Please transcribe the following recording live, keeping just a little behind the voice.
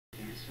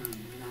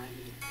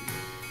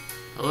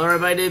Hello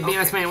everybody, did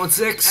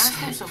BMSman16.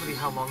 Asking somebody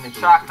how long they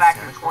Shock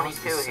factor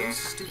 22 here.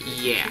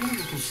 Yeah. Even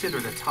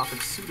considered a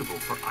topic suitable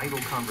for idle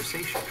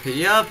conversation.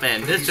 Yup,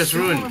 and this just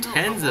ruined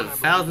tens of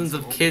thousands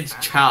of kids'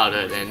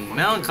 childhood, and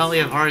Melancholy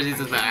of Haruhi is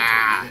like,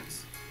 ah.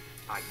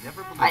 I'm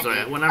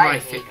sorry, whenever I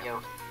hate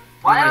you.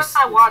 Why am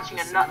I watching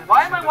this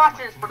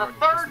for the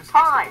third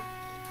time?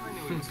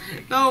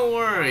 Don't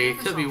worry, it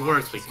could be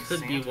worse. We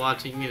could be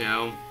watching, you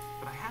know,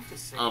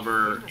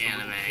 other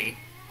anime.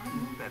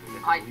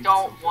 I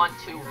don't want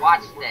to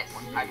watch this.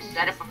 I've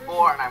said it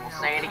before and I will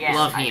say it again.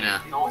 Love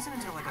Hina. It wasn't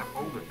until I got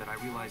older that I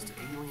realized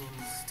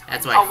aliens.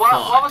 That's what I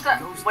thought. What was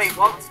that? Wait,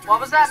 what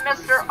was that,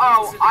 Mister?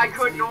 Oh, I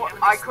couldn't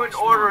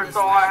order it,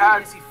 so I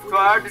had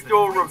to do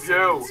a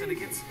review.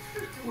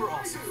 We're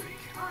also fake.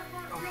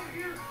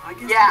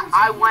 Okay, yeah,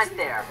 I went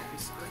there. I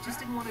just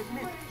didn't want to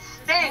admit.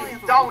 Stings,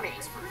 don't he?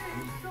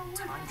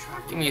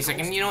 Give me a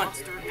second, you know what?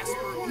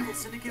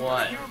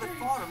 What?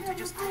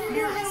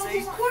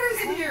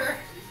 Quarters in here.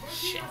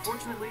 Shit.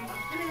 Unfortunately,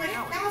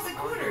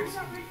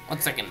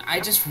 One second, I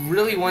just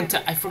really want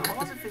to. I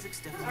forgot to.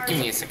 Give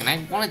me a second. I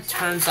want to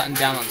turn something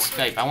down on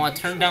Skype. I want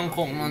to turn down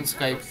Colton on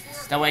Skype.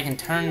 That way I can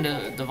turn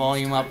the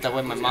volume up. That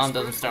way my mom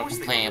doesn't start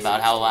complaining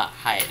about how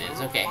high it is.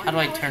 Okay, how do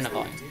I turn the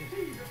volume?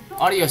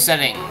 Audio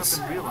settings.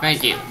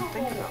 Thank you.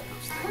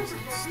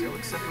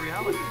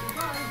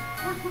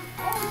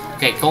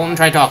 Okay, Colton,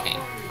 try talking.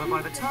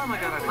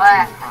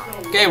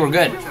 Okay, we're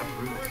good.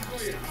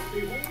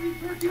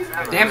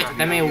 Damn it,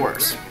 that made it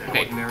worse.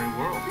 Okay.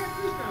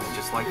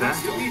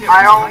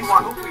 I don't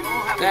want.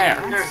 There.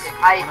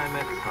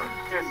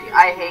 Seriously,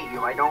 I hate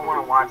you. I don't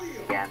want to watch this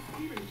again.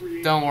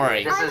 Don't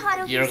worry,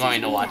 you're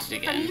going to watch it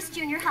again.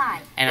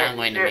 And I'm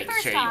going to make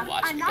sure you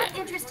watch it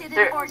again.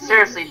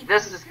 Seriously,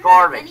 this is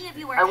garbage.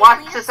 I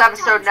watched this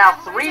episode now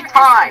 3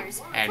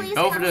 times. And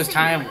both of those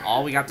times,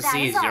 all we got to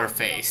see is your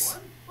face.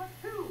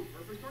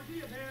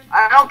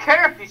 I don't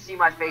care if you see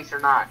my face or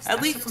not.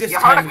 At least this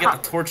time we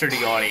get to torture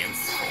the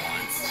audience for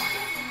once.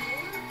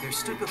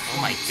 Oh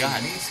my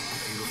god.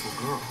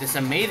 This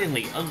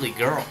amazingly ugly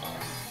girl.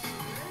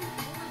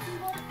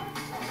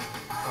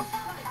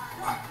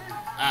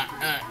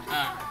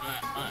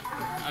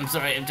 I'm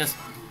sorry, I'm just...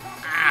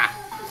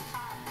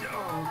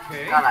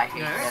 Okay. God, I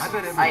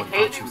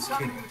hate this.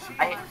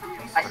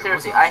 I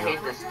seriously, I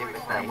hate this stupid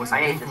thing.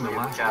 I hate this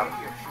stupid show.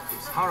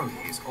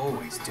 Haruhi is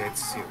always dead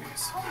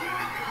serious.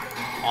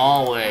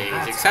 Always,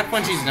 except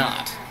when she's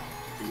not.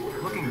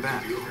 Looking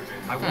back,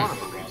 I want to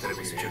believe that it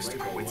was just a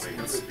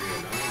coincidence.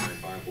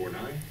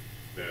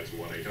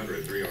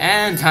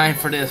 And time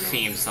for the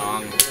theme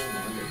song.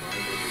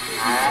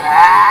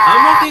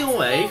 I'm looking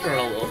away for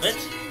a little bit.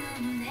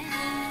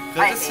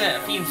 Because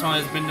this theme song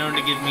has been known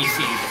to give me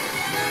seizures.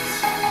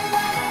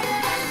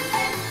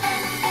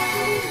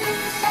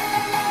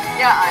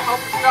 Yeah, I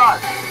hope it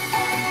does.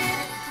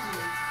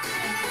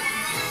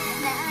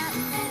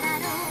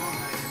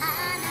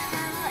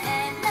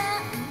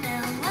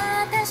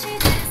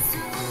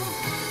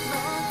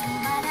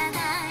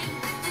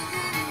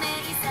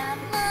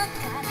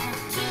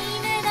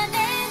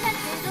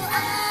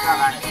 I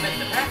spent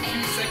the past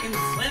few seconds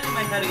slamming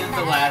my head against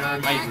the ladder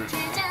in my room.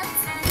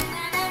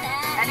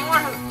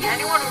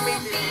 Anyone who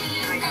made this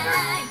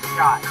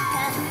shot.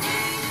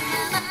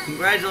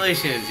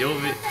 Congratulations, you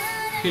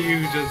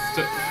just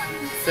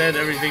said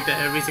everything to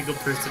every single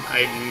person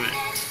I met.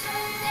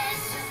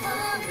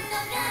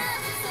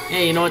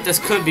 Hey, you know what? This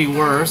could be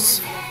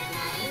worse.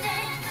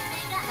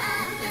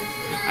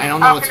 I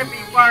don't know. How can it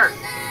be worse?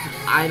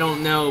 I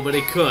don't know, but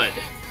it could.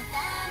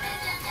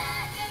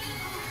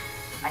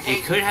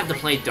 You could have to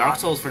play Dark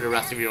Souls for the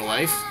rest of your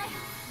life.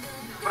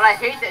 But I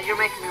hate that you're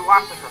making me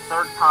watch this a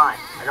 3rd time.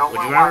 I don't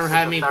want to watch this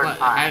a 3rd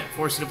time.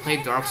 Force you to play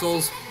Dark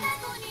Souls?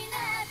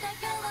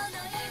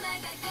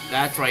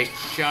 That's right,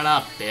 shut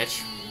up,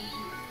 bitch.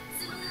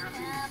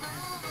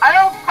 I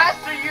don't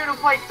pester you to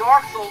play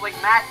Dark Souls like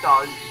Matt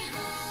does.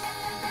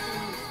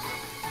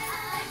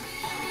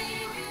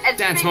 And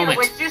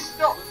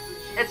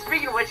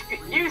speaking of which,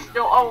 you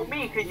still owe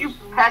me because you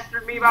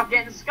pestered me about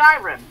getting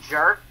Skyrim,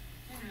 jerk.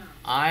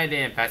 I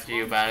didn't pester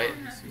you about it.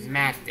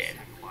 Matt did.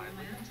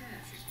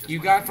 You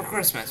got it for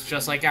Christmas,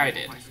 just like I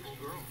did. I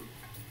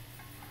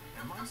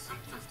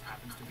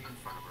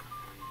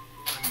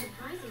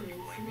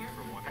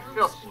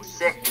feel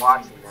sick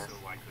watching this.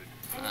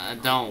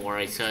 Don't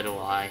worry, so do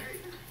I.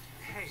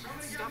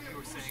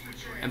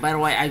 And by the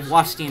way, I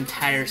watched the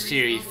entire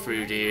series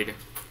through, dude.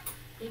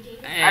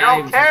 I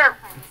don't care.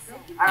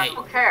 I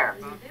don't care.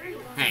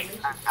 Hey,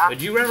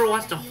 would you ever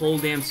watch the whole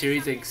damn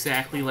series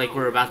exactly like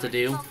we're about to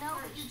do?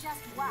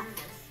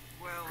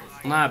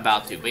 I'm not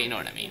about to, but you know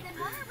what I mean.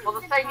 Well,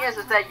 the thing is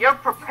that you're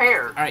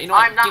prepared. Alright, you know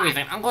what? Give me a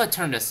thing. I'm going to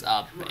turn this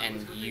up,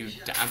 and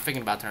I'm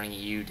thinking about turning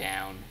you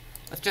down.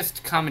 Let's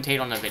just commentate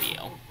on the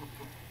video.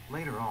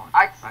 Later on,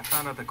 I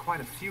found out that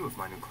quite a few of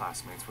my new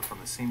classmates were from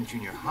the same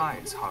junior high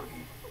as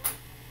Haruhi.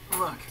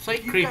 Look, it's like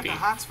if you creepy. got the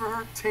hots for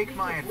her, take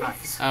my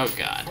advice. Oh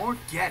god.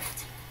 Forget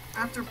it.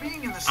 After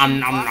being in the Nom same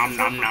nom class nom as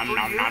nom her nom for 3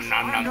 nom years,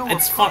 nom I nom know nom.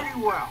 It's her fun.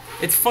 pretty well.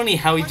 It's funny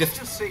how he Let's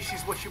just say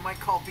she's what you might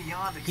call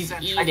beyond he's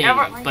eccentric.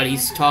 eating, but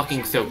he's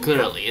talking so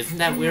clearly. Isn't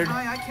that weird?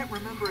 I can't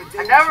remember a day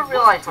I never when she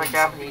realized wasn't my doing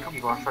Japanese something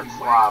people are such completely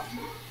slobs. wacky.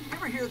 You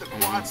ever hear the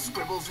quad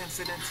scribbles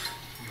incident?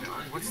 No,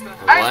 what's that?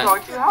 I'm What?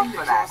 going to help Thing for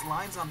that that. draws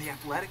lines on the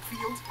athletic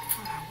field?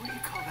 What do you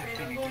call that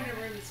thing again?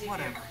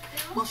 Whatever.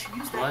 Well, she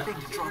used that What?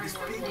 thing to draw this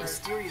big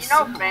mysterious You know,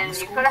 symbol on Ben, the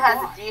you school could have had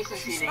quad. the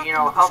decency She to, snuck you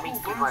know, into the help me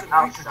school keep grounds my at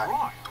night mouth to shut.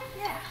 draw it.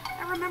 Yeah,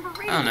 I remember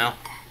reading I don't know.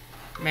 about that.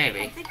 I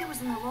Maybe. think it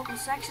was in the local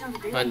section of the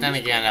daily But then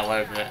again, that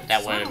would have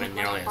Sounded been like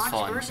nearly a as boxed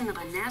fun. version of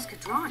a Nazca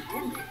drawing,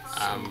 didn't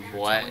it?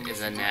 What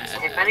is a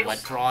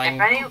what drawing?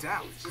 If any, No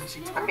doubt. And she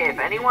told okay, me if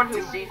that anyone you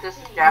who do. sees this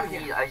is Oh,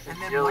 Japanese, yeah. I And then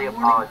sincerely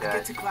one morning, I get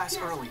apologize. to class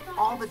early.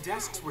 All the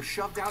desks were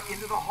shoved out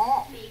into the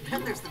hall.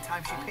 Then there's the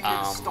time she painted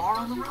a star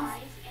on the roof.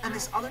 And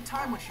this other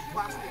time when she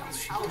plastered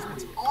these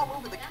talismans all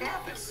over the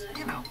campus.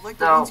 You know, like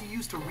the So- ones you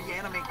use to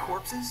reanimate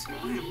corpses.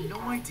 I have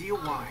no idea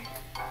why.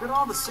 But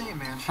all the same,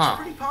 man, she's Huh.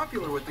 pretty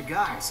popular with the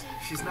guys.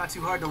 She's not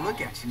too hard to look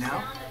at, you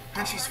know?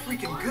 And she's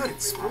freaking good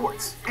at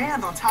sports.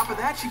 And on top of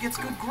that, she gets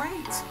good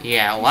grades.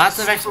 Yeah, lots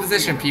of Super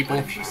exposition, weird, people.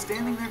 But if she's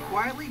standing there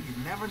quietly,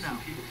 you'd never know.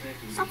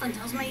 Something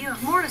tells me you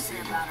have more to say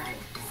about her.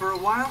 For a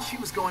while, she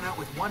was going out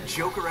with one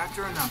joker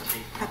after another.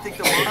 I think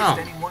the longest Oh.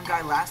 any one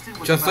guy lasted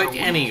was Just about like a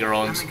week. any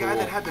girl in And the guy school.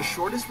 that had the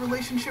shortest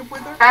relationship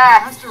with her,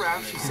 Ah, asked her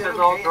out, she said Because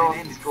all okay, girls and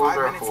it in ended schools 5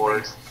 are minutes later.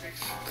 whores.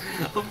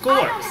 Of I don't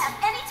course. have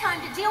any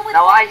time to deal with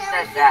Now I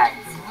ordinary said that.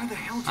 humans. Why the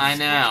hell did I you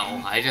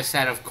know. I just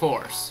said of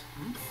course.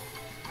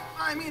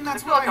 I mean,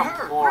 that's I feel what I like a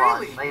heard,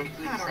 moron. really. I keep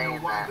I don't saying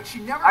know why, that. but she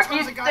never I turns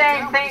keep a guy saying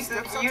down when he things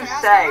steps that up you to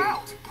ask say. her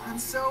out.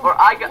 And so,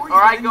 Or I before go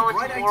you get into any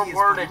bright more ideas,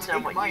 wordage buddy, than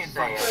take what my you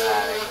say advice.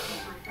 about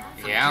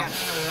it. Yeah.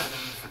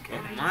 Forget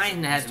it.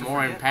 Mine has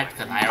more impact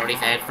because I already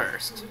said it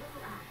first.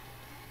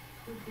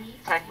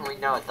 Technically,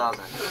 no, it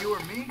doesn't. If you or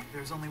me,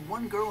 there's only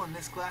one girl in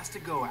this class to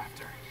go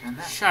after, and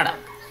that's Shut up.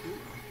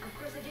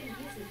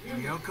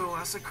 Ryoko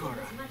Asakura.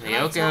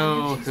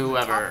 Ryoko,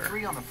 whoever. Top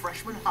 3 on the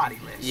freshman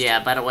hottie list.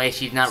 Yeah, by the way,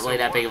 she's not really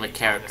that big of a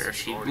character.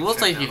 She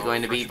looks like she's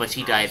going to be, but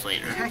she dies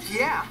later. Heck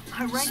yeah!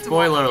 I ranked them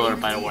Spoiler all alert,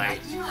 by the from A way.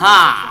 to D, and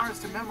Ha! as far as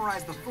to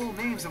memorize the full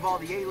names of all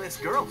the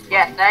A-list girls.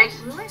 Yeah, thanks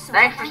for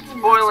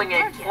spoiling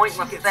a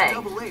pointless She gets thing.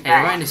 double A. Hey,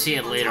 we're going to see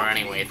it later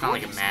anyway. It's not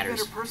like it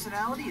matters. Her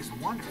personality is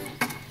wonderful.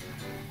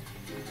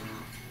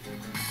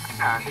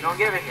 You don't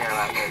give a shit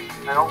about this.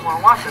 I don't want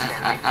to watch this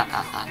anime.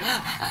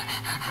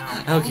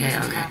 Okay,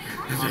 okay.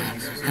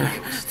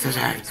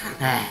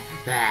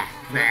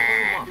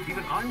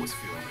 Even I was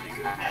feeling pretty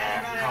good.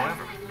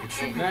 However, it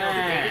should be noted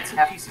that bits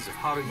and pieces of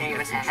Haruhi Can't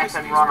even eccentricities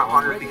F and were run 100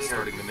 already meters.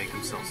 starting to make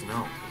themselves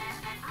known.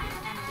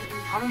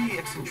 Haruhi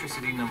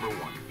eccentricity number 1.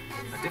 A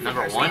different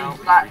Number hairstyle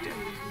one? every day.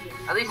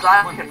 At least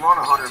I can run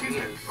 100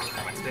 meters.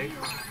 Wednesday,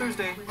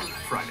 Thursday,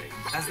 Friday.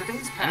 As the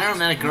days pass, I never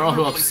met a girl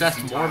who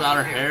obsessed more about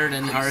her hair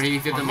than Haruhi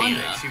On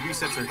Monday, Suzumiya. she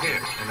resets her hair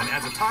and then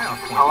adds a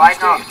tie-off point Oh, I each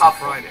know, day until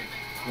couple. Friday.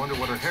 Wonder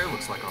what her hair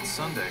looks like on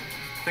Sunday.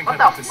 Think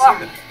What I'd the like to see fuck?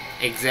 that.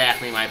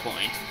 Exactly my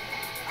point.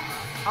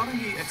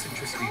 Haruhi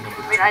eccentricity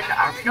number 2. I mean, I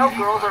know RPD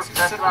girls are classes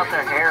obsessed about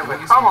their separate hair, but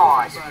boys come and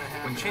on.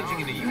 girls. When changing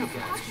into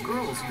uniforms,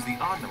 girls use the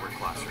odd-numbered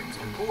classrooms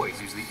and boys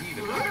use the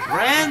even.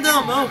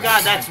 Random? Oh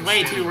god, that's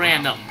way too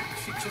random.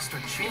 She just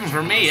started Even changing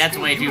for me, the that's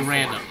school way too uniform.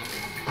 random.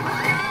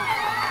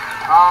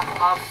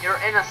 You're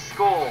in a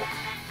school.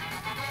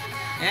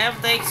 Yeah,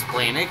 if they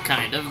explain it,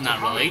 kind of,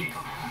 not really.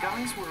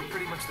 Guys were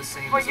pretty much the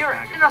same. But as you're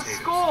bag of in a potatoes.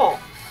 school.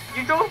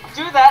 You don't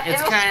do that in a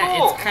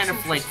school. It's kind of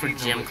like for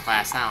gym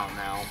class, I don't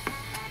know.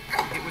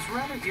 It was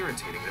rather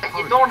irritating that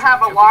You Haruhi don't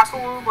have a every locker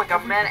team, room like a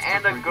every man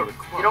and a girl. extracurricular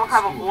club You don't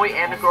have a at boy school,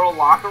 and a girl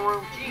locker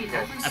room. Jesus.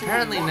 Every single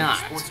Apparently one of the not.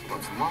 Sports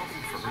clubs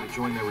lobbied for her to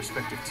join their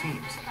respective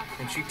teams,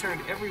 and she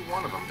turned every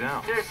one of them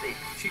down. Seriously.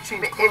 She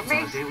changed It clubs on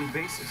a makes- daily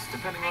basis,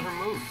 depending on her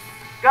mood.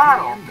 In God.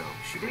 the end, though,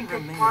 she didn't Make it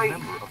remain right. a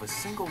member of a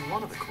single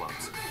one of the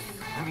clubs.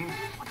 I mean,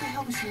 what the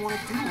hell does she want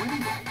to do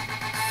anyway?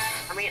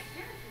 I mean,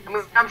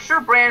 I'm sure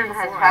Brandon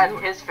has had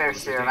his fair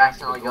share of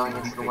accidentally going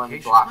into the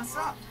women's locker. What's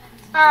up?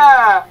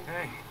 Ah,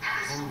 Hey,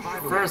 and by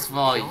the First of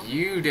way, all, don't-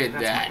 you did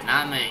that,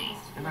 not me.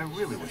 And I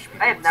really wish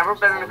people I have would never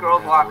stop been in a calling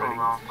girl's her that locker already.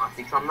 room,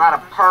 honestly, because I'm not a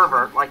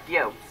pervert like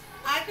you.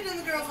 I've been in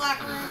the girls'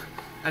 locker room.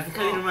 That's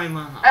because you're my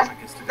mom.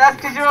 That's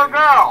because you're a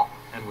girl.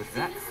 And with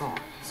that thought,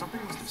 something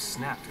must have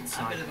snapped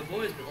inside her.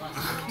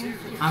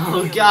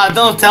 Oh god,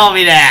 don't tell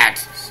me that!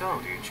 So,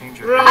 do you change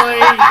your Really?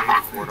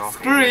 before it all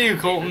Screw you,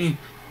 Colton.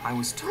 I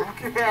was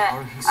talking to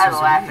Haruhi I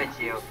laugh Suzumiya.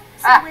 at you.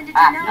 So when did you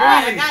know?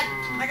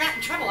 I got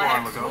in trouble. I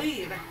had to ago.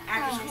 leave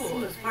after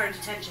school as part of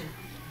detention.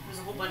 There's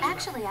a whole bunch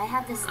Actually, I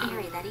have this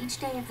theory that each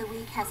day of the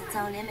week has its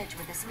own image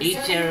with a Each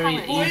specific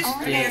area, color each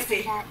only day. for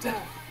that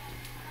day.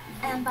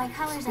 And by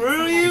colors, Screw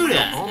I say you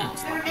that then.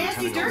 Almost like we're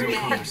having a real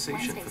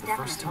conversation for the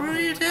first What do time.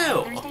 you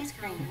do? Thursday's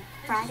green,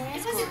 Friday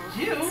is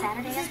gold,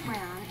 Saturday is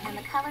brown, and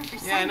the color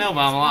for Yeah, I know, Sunday but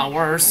I'm a lot is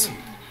worse.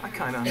 I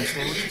kind of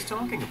understand what she's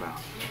talking about.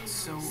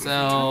 So, if you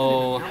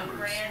So- took it in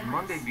numbers,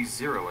 Monday be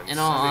 0 and In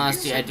all Sunday be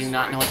honesty, I 6, do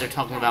not know right? what they're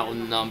talking about with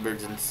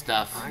numbers and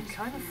stuff. I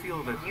kind of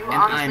feel that. You And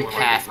honestly I'm think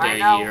past I their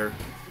know? year.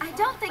 I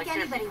don't think Like,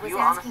 anybody was you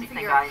asking honestly for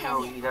think your I know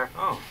opinion. either?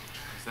 Oh,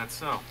 is that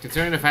so?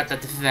 Considering the fact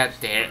that this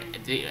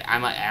is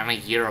I'm a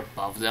year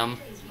above them,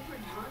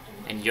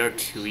 and you're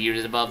 2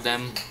 years above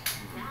them,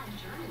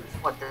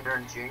 What, they're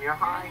in junior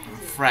high?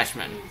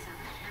 freshman.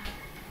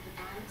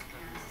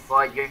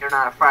 But you're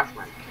not a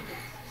freshman.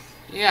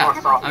 Yeah,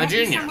 Have I I'm a met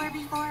you junior. somewhere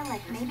before,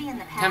 like maybe in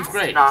the 10th past?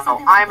 grade. No,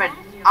 Something like that?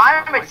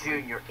 I'm a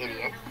junior,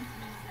 idiot.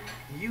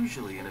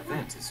 Usually an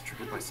event is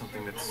triggered by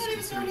something that's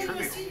considered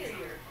trivial.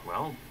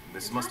 Well,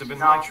 this must have been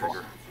No, my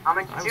trigger. I'm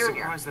a I was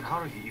junior. surprised that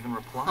Haruhi even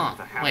replied Huh,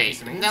 with a half wait,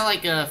 decent isn't answer. that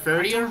like a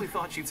third I year? totally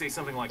thought she'd say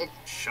something like,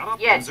 It's- shut up,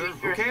 Yeah, loser,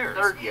 who you're cares?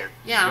 third year.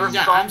 Yeah, You're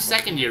I'm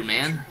second year,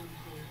 man.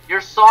 You're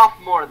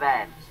sophomore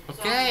then.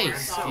 Okay,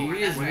 excuse Haruhi me,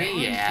 came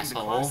to class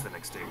asshole. the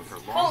next day with her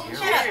long Colton,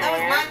 hair. shut up. That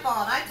was my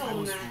fault. I I told him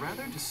was that.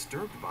 rather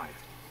disturbed by it.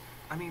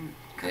 I mean,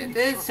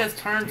 This has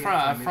turned from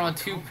a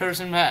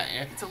two-person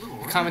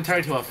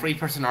commentary to a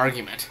three-person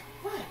argument.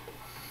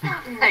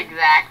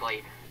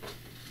 Exactly.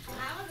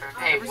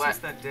 Hey, ever what? since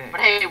that day, But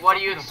hey, what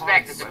do you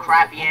expect? It's a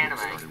crappy anime.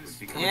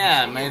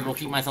 Yeah, might as well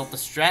keep myself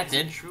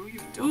distracted. True, you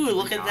don't Ooh,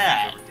 look at forgot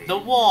that. every day. The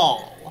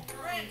wall.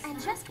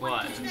 And just What?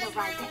 what gives you the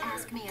right to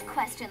ask me a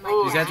question like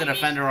Ooh. He's that? at the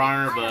defender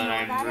honor, I but don't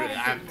know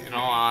about I'm in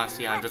all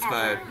honesty, I'm just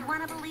gonna Whatever. You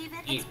wanna believe it?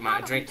 It's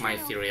drink my probably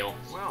true. cereal.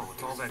 Well,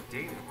 with all that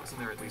dating, wasn't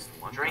there at least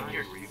one Drink guy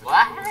your- you were even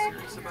what?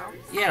 serious about?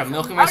 Yeah, I'm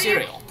milking my How do you-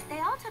 cereal. They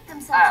all took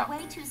themselves Oh.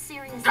 way too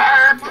seriously.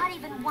 Derp. Not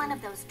even one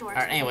of those dorks.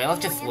 Alright, anyway,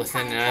 let's just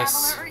listen to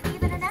this. Or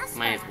even an escort.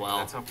 Might as well.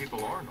 That's how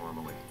people are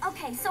normally.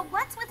 Okay, so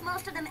what's with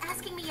most of them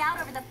asking me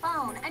out over the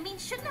phone? I mean,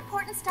 shouldn't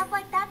important stuff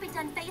like that be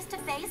done face to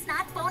face,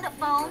 not phone to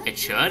phone? It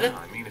should?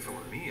 I mean, if it were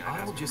me,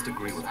 I'll just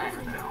agree with her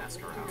for now. Ask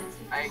her out.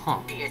 I Huh.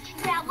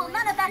 bitch. Yeah, well,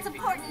 none of that's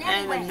important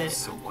anyway.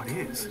 So what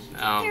is?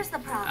 Here's the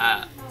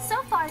problem.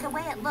 So far, the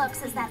way it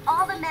looks is that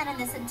all the men in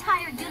this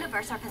entire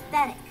universe are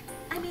pathetic.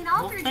 I mean,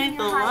 all Well, through thank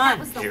junior the high, Lord, that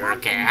was the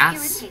one thing that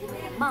jerk-ass. irritated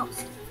me the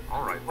most.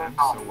 All right then.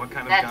 Oh, So what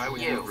kind of that's guy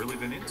would you you. have really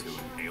been into? An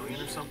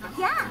alien or something?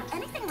 Yeah,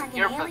 anything like an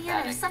You're alien or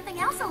pathetic. something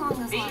else along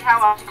those Me, lines.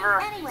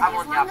 however, Anyway, I'm as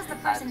on the long as the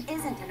opposite person side.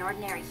 isn't an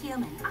ordinary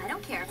human, I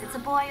don't care if it's a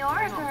boy or a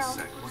Hang on a girl.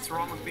 sec. What's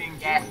wrong with being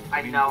Yes, human?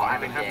 I mean, know, why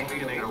I'm do they a have to be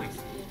dick. an alien?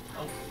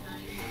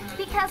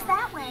 Because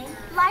that way,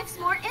 life's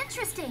more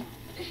interesting.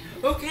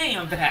 Okay,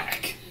 I'm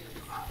back.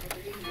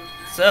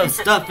 So,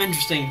 stuff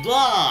interesting,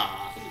 blah!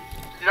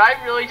 Did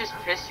I really just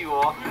piss you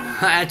off?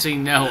 Actually,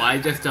 no, I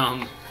just,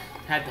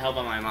 had to help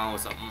out my mom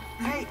with something.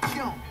 Hey,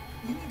 yo,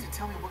 you need to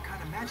tell me what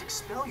kind of magic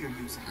spell you're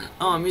using.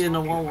 Oh, I'm using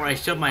the one where I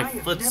shove my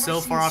foot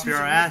so far up your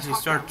ass you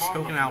start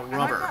choking out I'm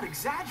rubber. not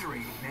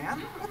exaggerating, man.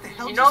 What the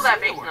hell You did know that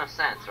say to makes her? no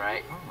sense,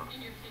 right? Huh.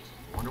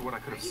 Wonder what I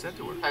could have said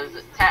to her.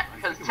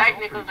 Because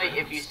technically,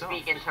 if you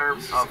speak in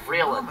terms of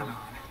realism,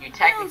 you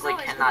technically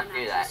cannot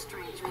do that.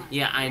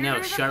 Yeah, I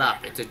know, shut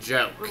up, it's a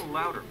joke. A little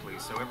louder,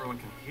 please, so everyone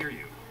can hear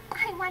you.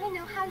 I want to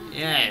know how you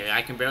Yeah,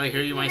 I can barely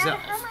hear you No matter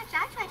myself. how much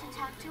I try to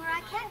talk to her,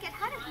 I can't get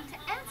Haruhi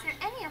to answer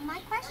any of my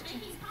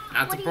questions.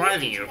 Not What do you surprising,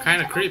 think you're is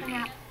kinda going to open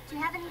creepy. up? Do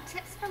you have any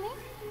tips for me?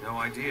 No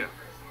idea.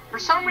 For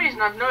some reason,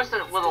 I've noticed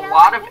that with a Yeah,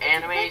 lot of I think it's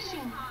a good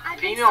animes, thing.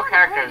 I've been female sort of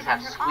characters worried have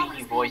about her squeaky always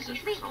being voices for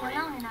completely some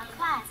reason. alone in our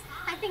class.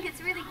 I think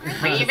it's really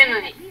great. Like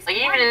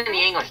even in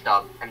the English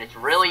dub, and it's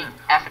really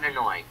effing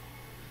annoying.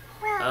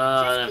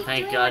 Well, just keep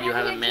thank doing God you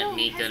whatever haven't you're met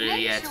doing, 'cause Mika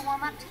maybe yet. she'll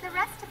warm up to the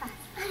rest of us.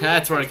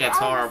 That's where it gets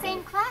We're all in the horrible.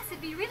 same class,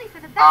 it'd be really for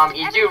the best if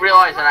You do everyone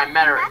realize that I got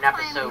met her along. in That's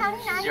why I'm episode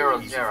counting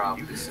on you. 00.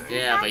 You to say.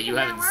 Yeah, but you From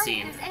haven't now on,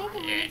 seen if there's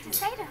anything you need to it.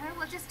 say to her,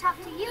 we'll just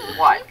talk to you.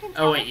 What? You can Oh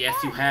tell wait, her yes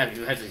you first. have.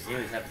 You haven't seen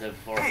this episode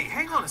before. Hey,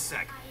 hang on a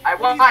sec. I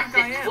What do you watched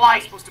think I it am?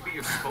 twice. I'm supposed to be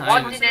your I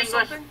Once was-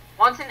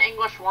 in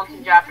English, once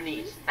in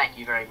Japanese. Thank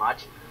you very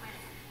much.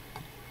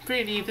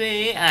 Pretty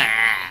please.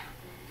 Ah.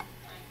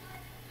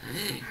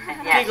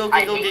 Yes, Giggle, I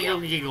giggle, hate giggle,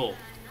 him. giggle.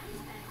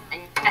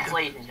 And yes,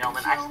 ladies and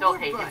gentlemen, I still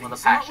hate him with a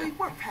See, aren't passion. we?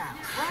 We're pals,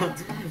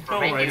 right?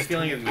 Don't worry, this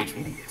feeling is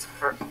mutual. Idiot.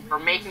 For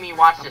making me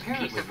watch this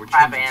piece of we're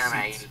crap changing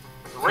anime seats.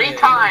 3 Remember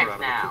times out of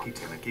the now. cookie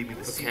tin that gave me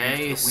the seat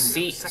Okay, next to the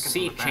window, seat- second from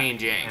seat the back.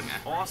 changing. An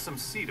awesome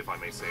seat, if I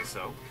may say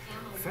so.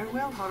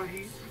 Farewell,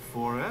 Haruhi.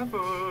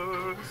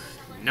 Forever.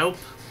 Nope.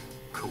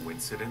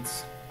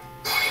 Coincidence?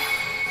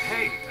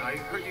 Hey, I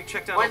heard you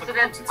checked out all the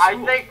Coincidence? clubs at I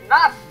school. think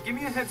not. Give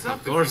me a heads up.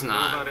 Of if you course know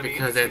about not, any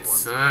because interesting it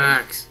ones,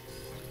 okay? sucks.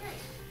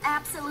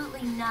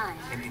 Absolutely none.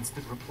 An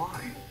instant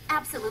reply.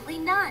 Absolutely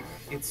none.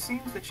 It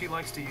seems that she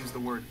likes to use the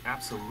word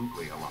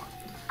absolutely a lot.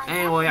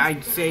 Anyway,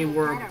 I'd say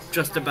we're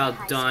just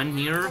about done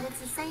here But it's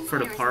the same for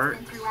the here as part.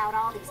 it's been throughout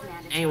all these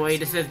mandatory Anyway,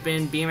 this schools. has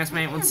been BMS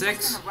Maybe I'm just in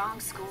 916, the wrong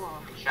school.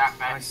 Shot I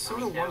back.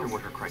 sort of wonder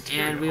what her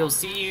criteria and we'll are.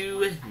 see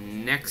you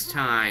next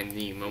time,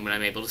 the moment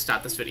I'm able to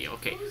stop this video.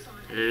 Okay,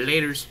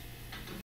 laters.